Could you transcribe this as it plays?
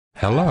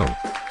Hello,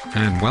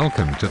 and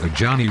welcome to the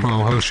Johnny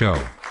Rojo Show.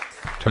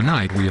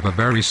 Tonight we have a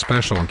very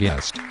special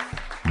guest,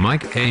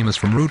 Mike Amos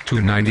from Route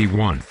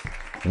 291.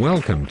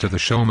 Welcome to the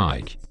show,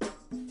 Mike.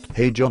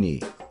 Hey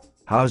Johnny.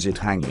 How's it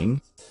hanging?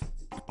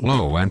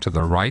 Low and to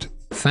the right,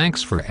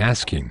 thanks for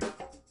asking.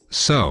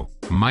 So,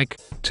 Mike,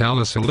 tell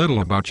us a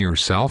little about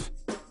yourself.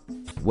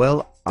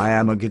 Well, I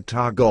am a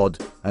guitar god,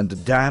 and a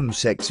damn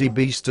sexy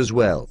beast as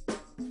well.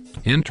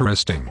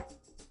 Interesting.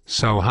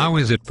 So how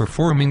is it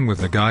performing with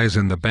the guys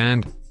in the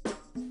band?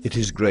 It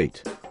is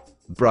great.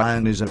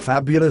 Brian is a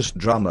fabulous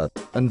drummer,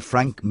 and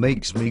Frank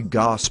makes me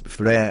gasp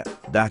for air,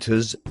 that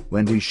is,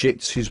 when he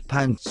shits his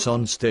pants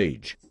on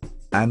stage.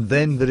 And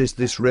then there is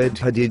this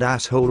red-headed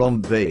asshole on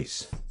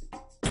bass.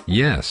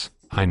 Yes,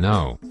 I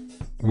know.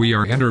 We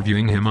are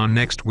interviewing him on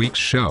next week's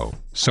show,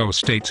 so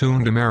stay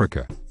tuned,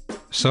 America.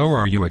 So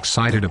are you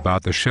excited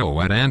about the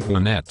show at Aunt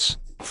Lynette's,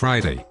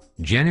 Friday,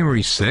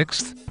 January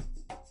 6th?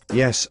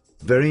 Yes,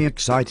 very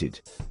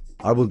excited.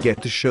 I will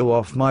get to show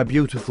off my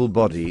beautiful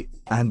body,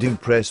 and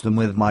impress them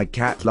with my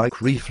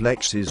cat-like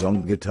reflexes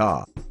on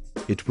guitar.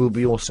 It will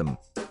be awesome.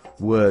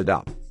 Word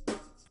up.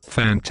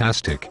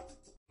 Fantastic.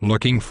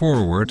 Looking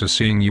forward to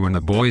seeing you and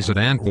the boys at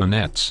Aunt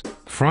Lynette's,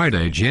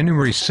 Friday,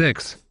 January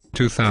 6th,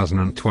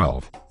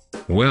 2012.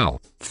 Well,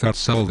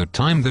 that's all the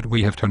time that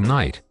we have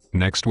tonight.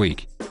 Next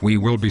week, we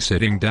will be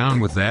sitting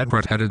down with that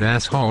red-headed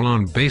asshole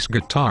on bass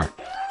guitar.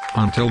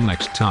 Until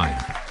next time,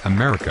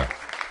 America.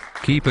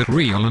 Keep it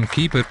real and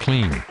keep it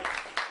clean.